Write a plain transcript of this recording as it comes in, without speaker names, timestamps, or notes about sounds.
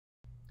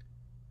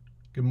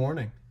Good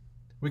morning.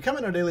 We come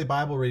in our daily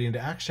Bible reading to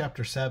Acts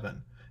chapter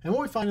 7. And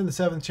what we find in the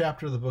 7th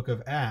chapter of the book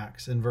of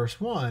Acts in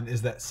verse 1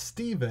 is that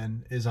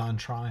Stephen is on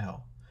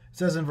trial. It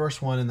says in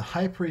verse 1, "And the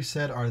high priest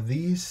said, 'Are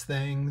these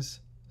things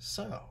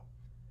so?'"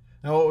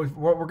 Now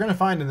what we're going to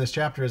find in this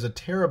chapter is a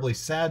terribly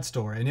sad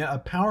story, and yet a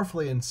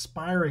powerfully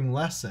inspiring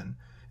lesson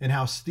in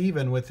how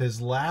Stephen, with his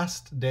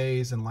last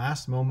days and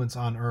last moments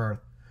on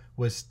earth,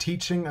 was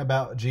teaching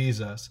about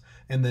Jesus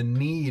and the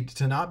need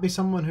to not be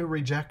someone who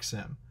rejects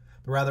him,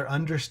 but rather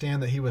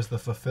understand that he was the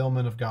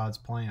fulfillment of God's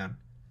plan.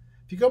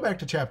 If you go back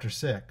to chapter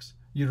 6,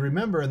 you'd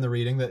remember in the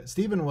reading that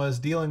Stephen was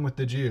dealing with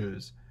the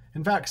Jews.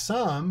 In fact,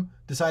 some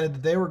decided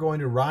that they were going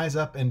to rise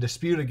up and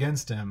dispute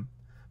against him.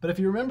 But if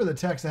you remember the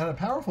text, it had a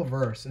powerful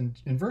verse in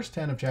verse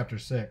 10 of chapter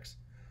 6.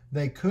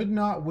 They could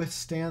not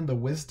withstand the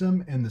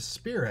wisdom and the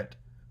spirit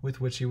with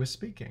which he was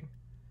speaking.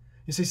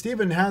 You see,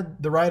 Stephen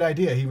had the right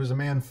idea. He was a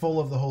man full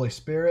of the Holy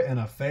Spirit and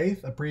of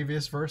faith, a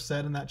previous verse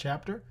said in that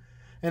chapter.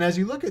 And as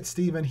you look at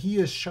Stephen, he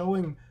is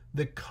showing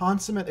the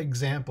consummate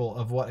example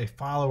of what a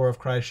follower of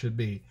Christ should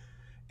be.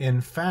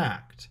 In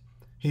fact,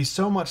 he's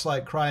so much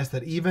like Christ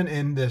that even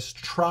in this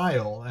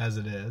trial, as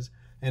it is,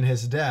 and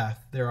his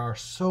death, there are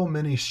so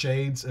many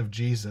shades of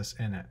Jesus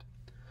in it.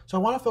 So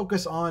I want to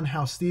focus on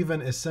how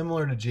Stephen is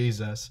similar to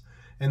Jesus,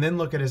 and then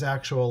look at his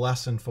actual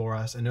lesson for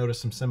us and notice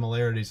some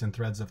similarities and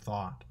threads of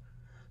thought.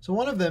 So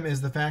one of them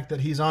is the fact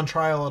that he's on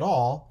trial at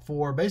all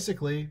for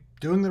basically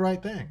doing the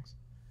right things.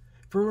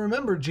 For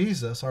remember,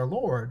 Jesus, our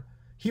Lord,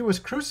 he was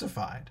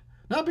crucified,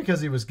 not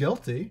because he was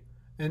guilty,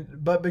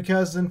 but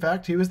because, in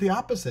fact, he was the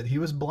opposite. He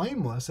was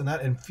blameless, and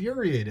that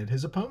infuriated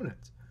his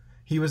opponents.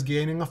 He was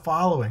gaining a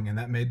following, and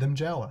that made them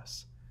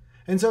jealous.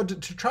 And so to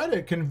try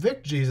to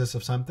convict Jesus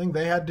of something,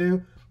 they had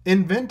to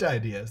invent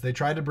ideas. They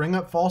tried to bring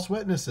up false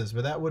witnesses,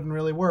 but that wouldn't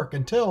really work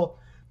until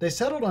they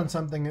settled on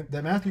something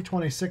that Matthew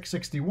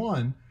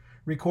 26:61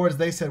 records.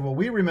 They said, well,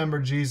 we remember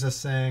Jesus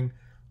saying,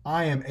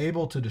 "I am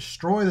able to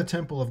destroy the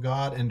temple of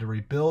God and to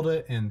rebuild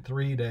it in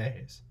 3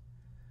 days."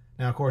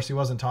 Now, of course, he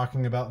wasn't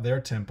talking about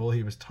their temple.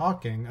 He was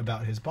talking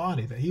about his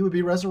body, that he would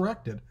be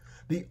resurrected.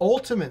 The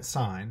ultimate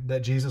sign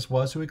that Jesus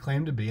was who he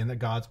claimed to be and that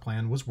God's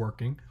plan was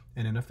working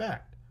and in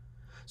effect.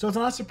 So it's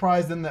not a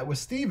surprise then that with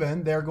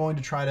Stephen, they're going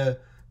to try to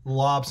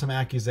lob some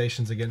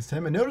accusations against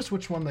him. And notice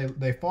which one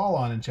they fall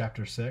on in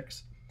chapter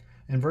 6.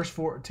 In verse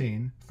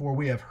 14, "For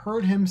we have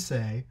heard him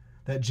say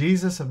that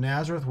Jesus of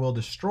Nazareth will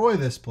destroy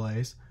this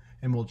place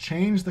and will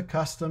change the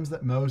customs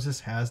that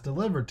Moses has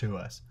delivered to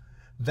us."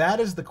 That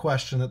is the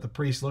question that the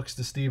priest looks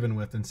to Stephen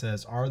with and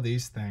says, "Are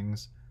these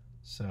things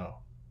so?"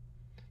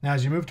 Now,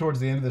 as you move towards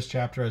the end of this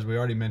chapter, as we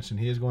already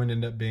mentioned, he is going to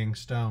end up being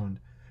stoned.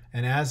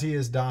 And as he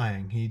is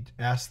dying, he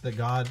asks that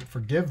God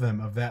forgive them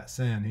of that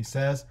sin. He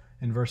says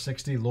in verse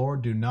 60,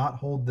 "Lord, do not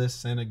hold this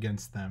sin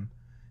against them."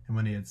 And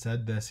when he had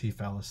said this, he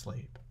fell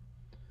asleep.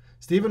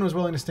 Stephen was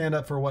willing to stand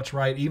up for what's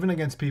right, even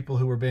against people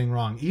who were being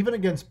wrong, even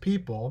against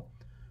people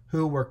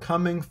who were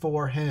coming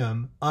for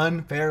him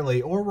unfairly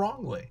or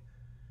wrongly.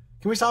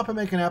 Can we stop and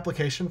make an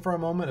application for a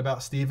moment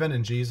about Stephen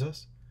and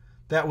Jesus?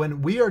 That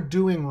when we are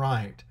doing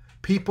right,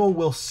 people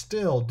will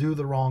still do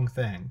the wrong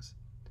things.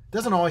 It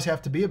doesn't always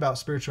have to be about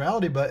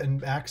spirituality, but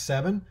in Acts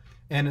 7,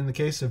 and in the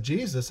case of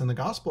Jesus in the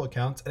gospel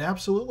accounts, it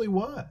absolutely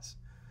was.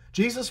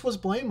 Jesus was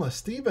blameless.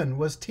 Stephen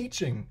was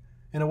teaching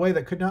in a way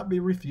that could not be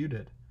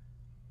refuted.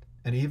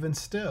 And even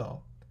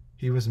still,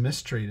 he was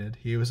mistreated,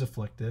 he was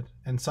afflicted,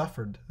 and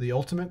suffered the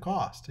ultimate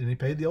cost, and he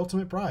paid the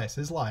ultimate price.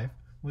 His life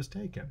was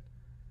taken.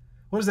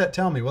 What does that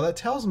tell me? Well, that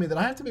tells me that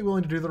I have to be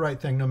willing to do the right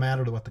thing no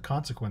matter what the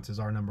consequences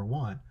are, number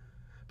one.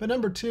 But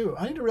number two,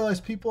 I need to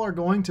realize people are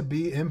going to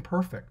be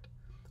imperfect.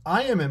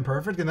 I am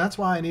imperfect, and that's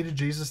why I needed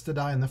Jesus to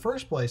die in the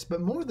first place.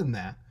 But more than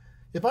that,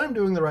 if I'm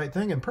doing the right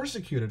thing and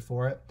persecuted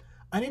for it,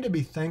 I need to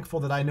be thankful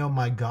that I know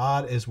my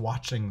God is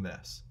watching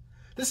this.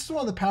 This is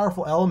one of the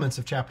powerful elements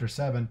of chapter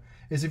 7,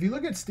 is if you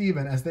look at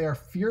Stephen as they are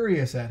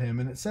furious at him,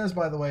 and it says,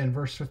 by the way, in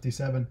verse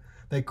 57,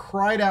 they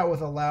cried out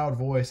with a loud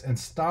voice and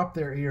stopped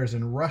their ears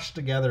and rushed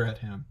together at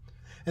him.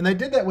 And they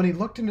did that when he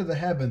looked into the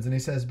heavens, and he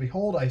says,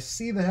 "Behold, I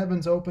see the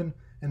heavens open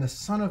and the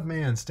Son of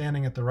Man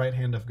standing at the right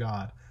hand of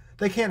God."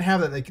 They can't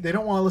have that. They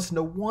don't want to listen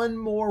to one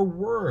more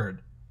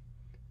word.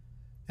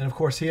 And of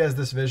course, he has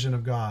this vision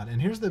of God.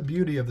 And here's the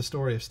beauty of the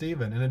story of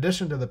Stephen. In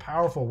addition to the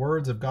powerful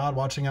words of God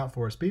watching out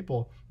for his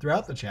people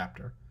throughout the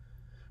chapter,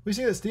 we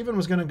see that Stephen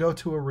was going to go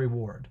to a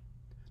reward.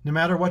 No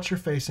matter what you're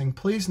facing,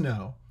 please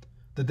know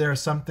that there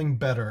is something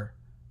better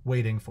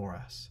waiting for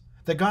us.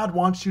 That God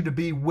wants you to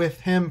be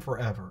with him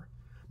forever.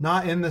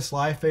 Not in this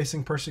life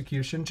facing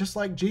persecution, just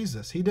like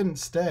Jesus. He didn't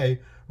stay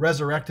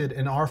resurrected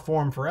in our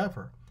form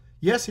forever.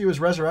 Yes, he was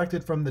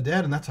resurrected from the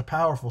dead, and that's a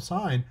powerful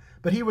sign,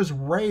 but he was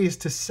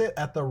raised to sit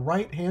at the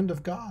right hand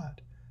of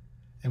God.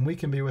 And we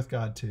can be with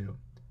God too.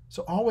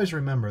 So always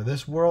remember,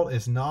 this world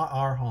is not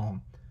our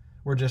home.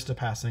 We're just a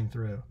passing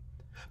through.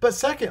 But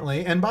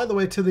secondly, and by the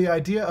way, to the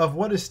idea of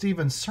what is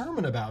Stephen's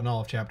sermon about in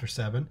all of chapter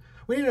 7,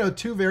 we need to know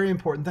two very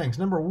important things.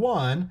 Number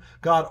one,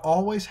 God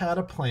always had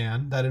a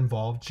plan that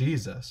involved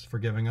Jesus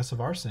forgiving us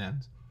of our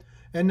sins.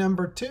 And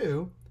number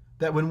two,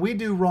 that when we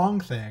do wrong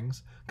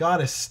things,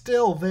 God is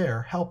still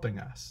there helping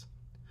us.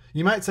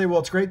 You might say, well,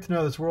 it's great to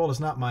know this world is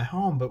not my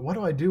home, but what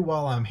do I do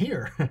while I'm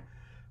here?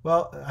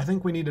 Well, I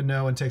think we need to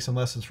know and take some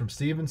lessons from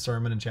Stephen's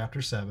sermon in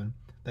chapter 7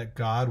 that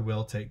God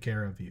will take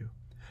care of you.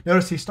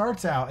 Notice he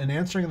starts out in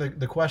answering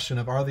the question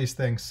of are these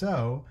things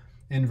so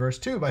in verse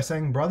 2 by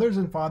saying, brothers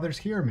and fathers,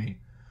 hear me.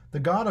 The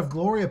God of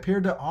glory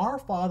appeared to our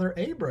father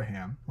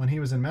Abraham when he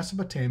was in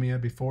Mesopotamia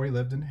before he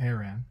lived in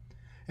Haran,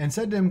 and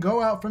said to him,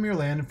 go out from your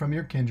land and from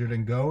your kindred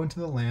and go into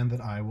the land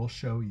that I will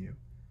show you.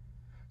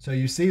 So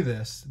you see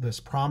this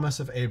promise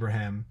of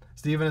Abraham.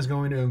 Stephen is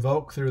going to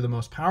invoke through the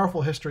most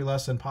powerful history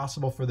lesson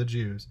possible for the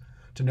Jews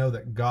to know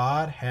that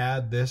God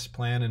had this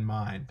plan in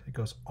mind. It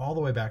goes all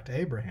the way back to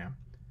Abraham.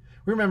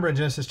 We remember in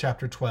Genesis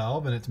chapter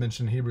 12, and it's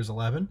mentioned in Hebrews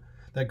 11,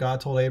 that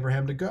God told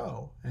Abraham to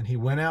go. And he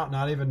went out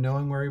not even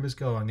knowing where he was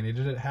going. And he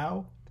did it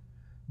how?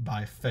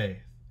 By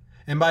faith.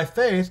 And by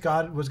faith,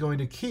 God was going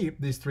to keep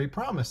these three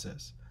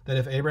promises. That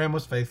if Abraham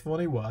was faithful,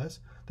 and he was,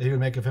 that he would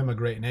make of him a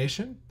great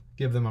nation,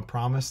 give them a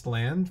promised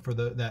land for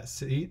that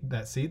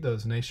seed,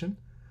 those nation,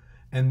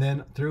 and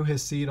then through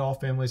his seed all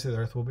families of the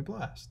earth will be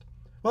blessed.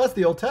 Well, that's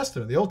the Old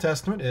Testament. The Old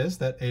Testament is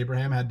that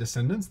Abraham had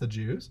descendants, the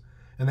Jews,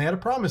 and they had a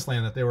promised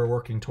land that they were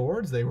working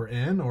towards, they were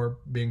in or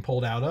being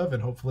pulled out of,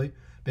 and hopefully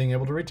being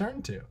able to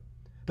return to.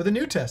 But the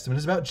New Testament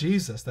is about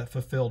Jesus, that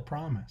fulfilled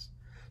promise.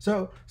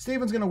 So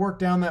Stephen's going to work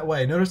down that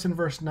way. Notice in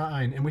verse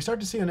 9, and we start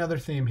to see another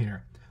theme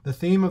here. The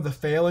theme of the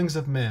failings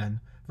of men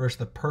versus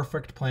the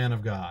perfect plan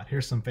of God.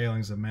 Here's some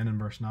failings of men in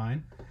verse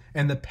 9.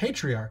 And the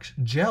patriarchs,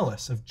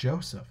 jealous of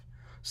Joseph,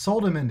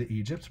 sold him into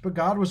Egypt, but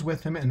God was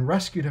with him and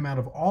rescued him out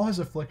of all his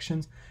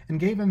afflictions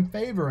and gave him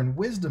favor and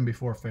wisdom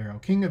before Pharaoh,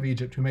 king of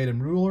Egypt, who made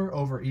him ruler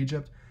over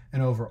Egypt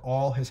and over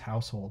all his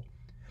household.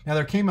 Now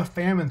there came a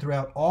famine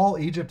throughout all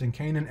Egypt and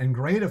Canaan and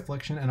great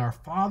affliction, and our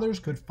fathers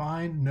could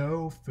find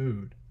no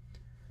food.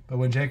 But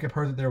when Jacob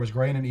heard that there was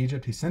grain in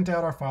Egypt, he sent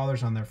out our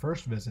fathers on their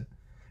first visit.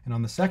 And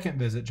on the second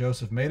visit,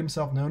 Joseph made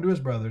himself known to his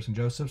brothers, and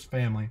Joseph's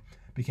family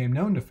became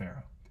known to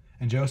Pharaoh.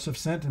 And Joseph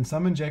sent and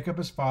summoned Jacob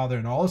his father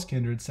and all his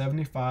kindred,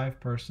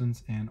 75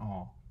 persons in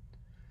all.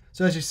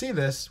 So as you see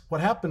this, what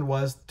happened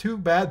was two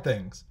bad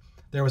things.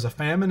 There was a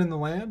famine in the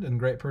land and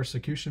great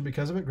persecution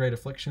because of it, great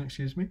affliction,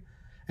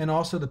 and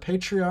also the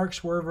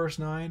patriarchs were, verse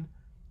 9,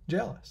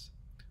 jealous.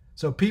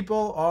 So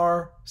people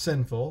are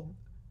sinful.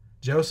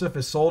 Joseph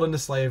is sold into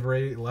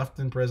slavery, left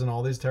in prison,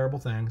 all these terrible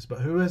things. But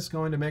who is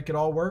going to make it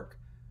all work?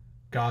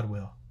 God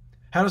will.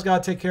 How does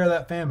God take care of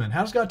that famine?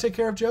 How does God take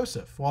care of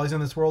Joseph while he's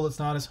in this world that's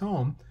not his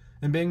home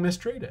and being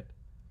mistreated?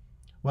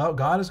 Well,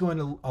 God is going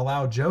to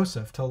allow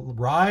Joseph to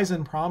rise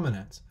in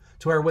prominence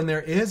to where when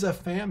there is a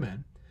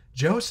famine,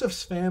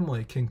 Joseph's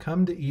family can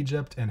come to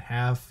Egypt and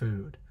have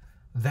food.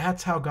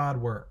 That's how God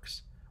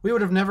works. We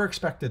would have never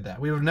expected that.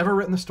 We would have never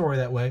written the story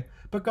that way,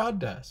 but God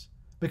does,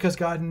 because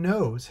God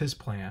knows his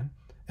plan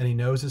and he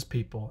knows his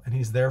people, and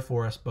he's there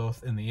for us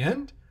both in the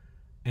end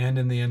and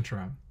in the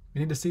interim. We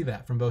need to see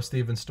that from both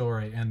Stephen's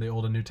story and the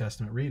Old and New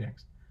Testament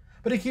readings.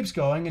 But he keeps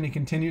going and he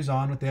continues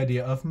on with the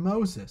idea of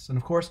Moses. And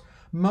of course,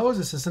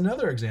 Moses is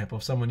another example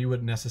of someone you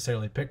wouldn't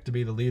necessarily pick to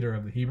be the leader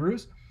of the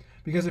Hebrews.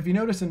 Because if you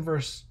notice in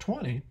verse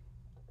 20,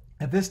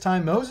 at this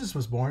time Moses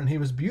was born and he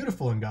was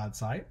beautiful in God's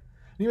sight.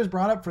 And he was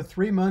brought up for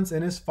 3 months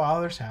in his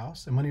father's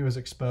house. And when he was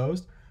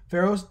exposed,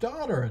 Pharaoh's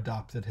daughter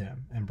adopted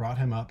him and brought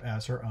him up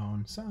as her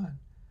own son.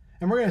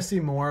 And we're going to see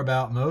more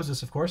about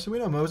Moses, of course. So we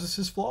know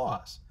Moses'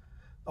 flaws.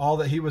 All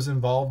that he was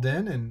involved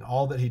in and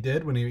all that he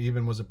did when he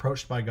even was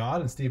approached by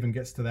God. And Stephen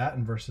gets to that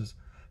in verses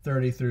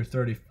 30 through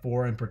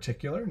 34 in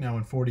particular. Now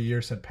when 40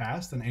 years had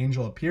passed, an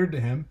angel appeared to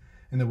him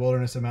in the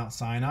wilderness of Mount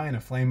Sinai in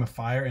a flame of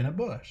fire in a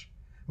bush.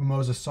 When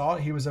Moses saw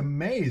it, he was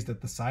amazed at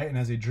the sight. And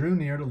as he drew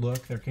near to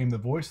look, there came the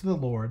voice of the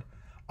Lord.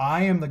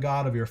 I am the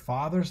God of your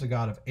fathers, the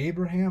God of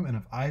Abraham and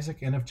of Isaac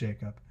and of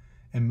Jacob.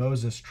 And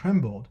Moses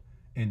trembled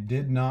and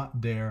did not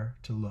dare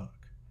to look.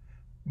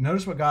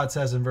 Notice what God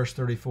says in verse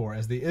 34.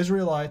 As the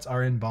Israelites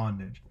are in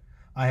bondage,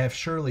 I have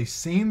surely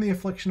seen the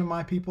affliction of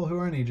my people who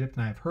are in Egypt,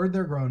 and I have heard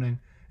their groaning,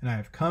 and I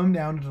have come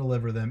down to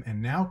deliver them, and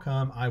now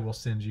come, I will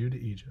send you to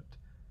Egypt.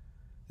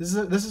 This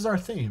is our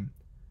theme,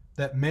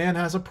 that man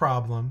has a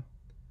problem,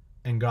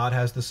 and God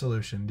has the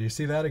solution. Do you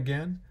see that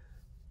again?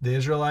 The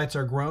Israelites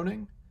are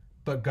groaning,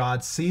 but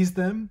God sees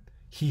them,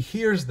 he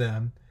hears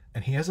them,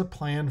 and he has a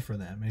plan for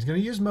them. He's going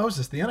to use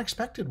Moses, the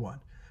unexpected one.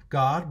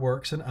 God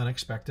works in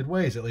unexpected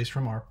ways, at least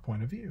from our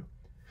point of view.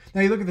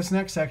 Now you look at this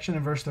next section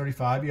in verse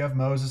 35. You have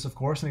Moses, of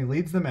course, and he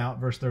leads them out,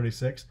 verse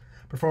 36,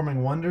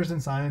 performing wonders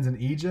and signs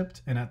in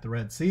Egypt and at the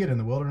Red Sea and in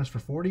the wilderness for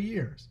 40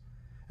 years.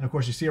 And of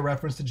course, you see a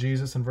reference to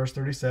Jesus in verse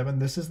 37.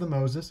 This is the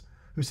Moses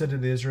who said to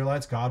the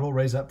Israelites, God will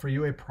raise up for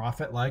you a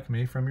prophet like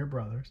me from your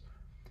brothers.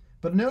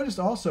 But notice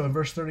also in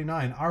verse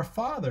 39, our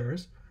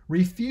fathers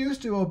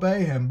refused to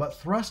obey him, but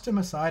thrust him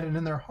aside, and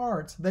in their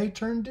hearts they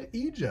turned to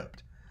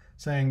Egypt,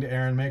 saying to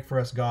Aaron, make for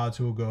us gods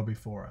who will go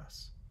before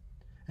us.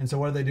 And so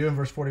what do they do in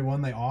verse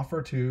 41? They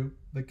offer to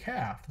the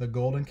calf, the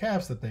golden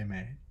calves that they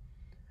made.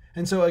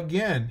 And so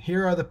again,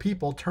 here are the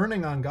people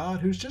turning on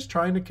God who's just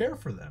trying to care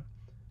for them.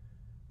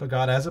 But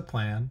God has a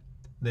plan,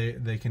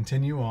 They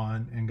continue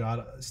on, and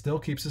God still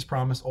keeps his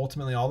promise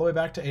ultimately all the way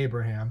back to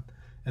Abraham,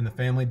 and the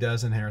family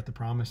does inherit the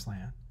promised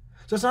land.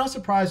 So it's not a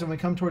surprise when we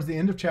come towards the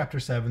end of chapter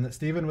 7 that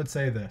Stephen would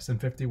say this in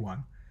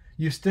 51.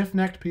 You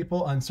stiff-necked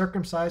people,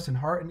 uncircumcised in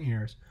heart and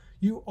ears,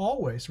 you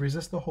always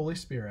resist the Holy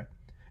Spirit.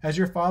 As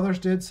your fathers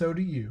did, so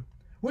do you.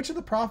 Which of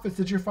the prophets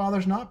did your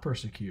fathers not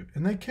persecute?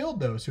 And they killed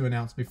those who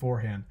announced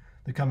beforehand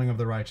the coming of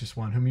the righteous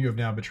one, whom you have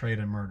now betrayed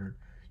and murdered.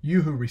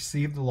 You who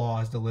received the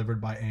law as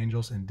delivered by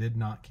angels and did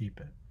not keep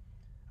it.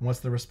 And what's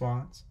the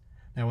response?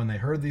 Now when they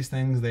heard these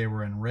things, they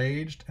were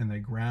enraged, and they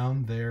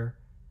ground their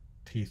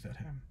teeth at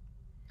him.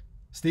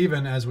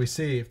 Stephen, as we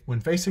see, when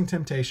facing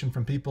temptation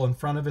from people in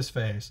front of his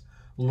face,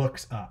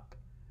 looks up.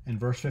 In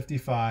verse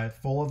 55,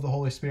 full of the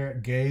Holy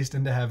Spirit, gazed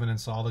into heaven and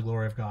saw the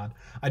glory of God.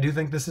 I do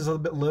think this is a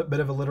bit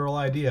of a literal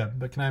idea,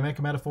 but can I make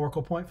a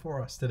metaphorical point for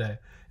us today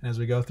and as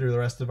we go through the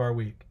rest of our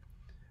week?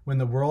 When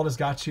the world has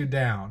got you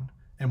down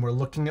and we're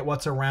looking at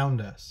what's around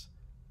us,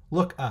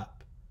 look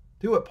up.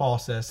 Do what Paul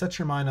says. Set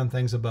your mind on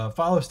things above.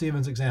 Follow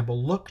Stephen's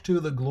example. Look to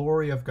the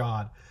glory of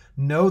God.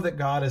 Know that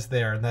God is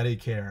there and that he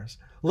cares.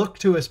 Look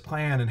to his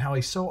plan and how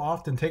he so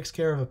often takes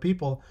care of a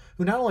people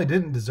who not only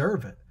didn't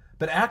deserve it,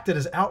 but acted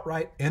as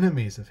outright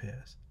enemies of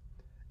his.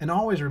 And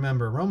always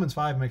remember, Romans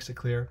 5 makes it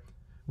clear,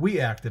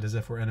 we acted as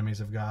if we're enemies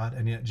of God,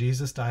 and yet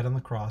Jesus died on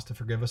the cross to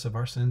forgive us of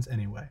our sins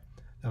anyway.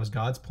 That was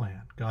God's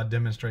plan. God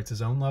demonstrates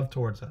his own love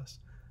towards us,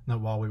 and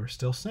that while we were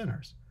still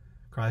sinners,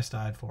 Christ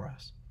died for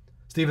us.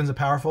 Stephen's a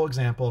powerful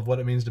example of what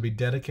it means to be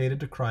dedicated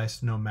to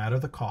Christ no matter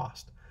the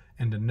cost,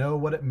 and to know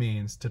what it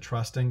means to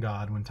trust in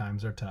God when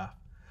times are tough.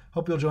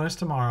 Hope you'll join us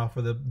tomorrow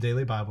for the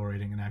daily Bible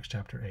reading in Acts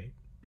chapter 8.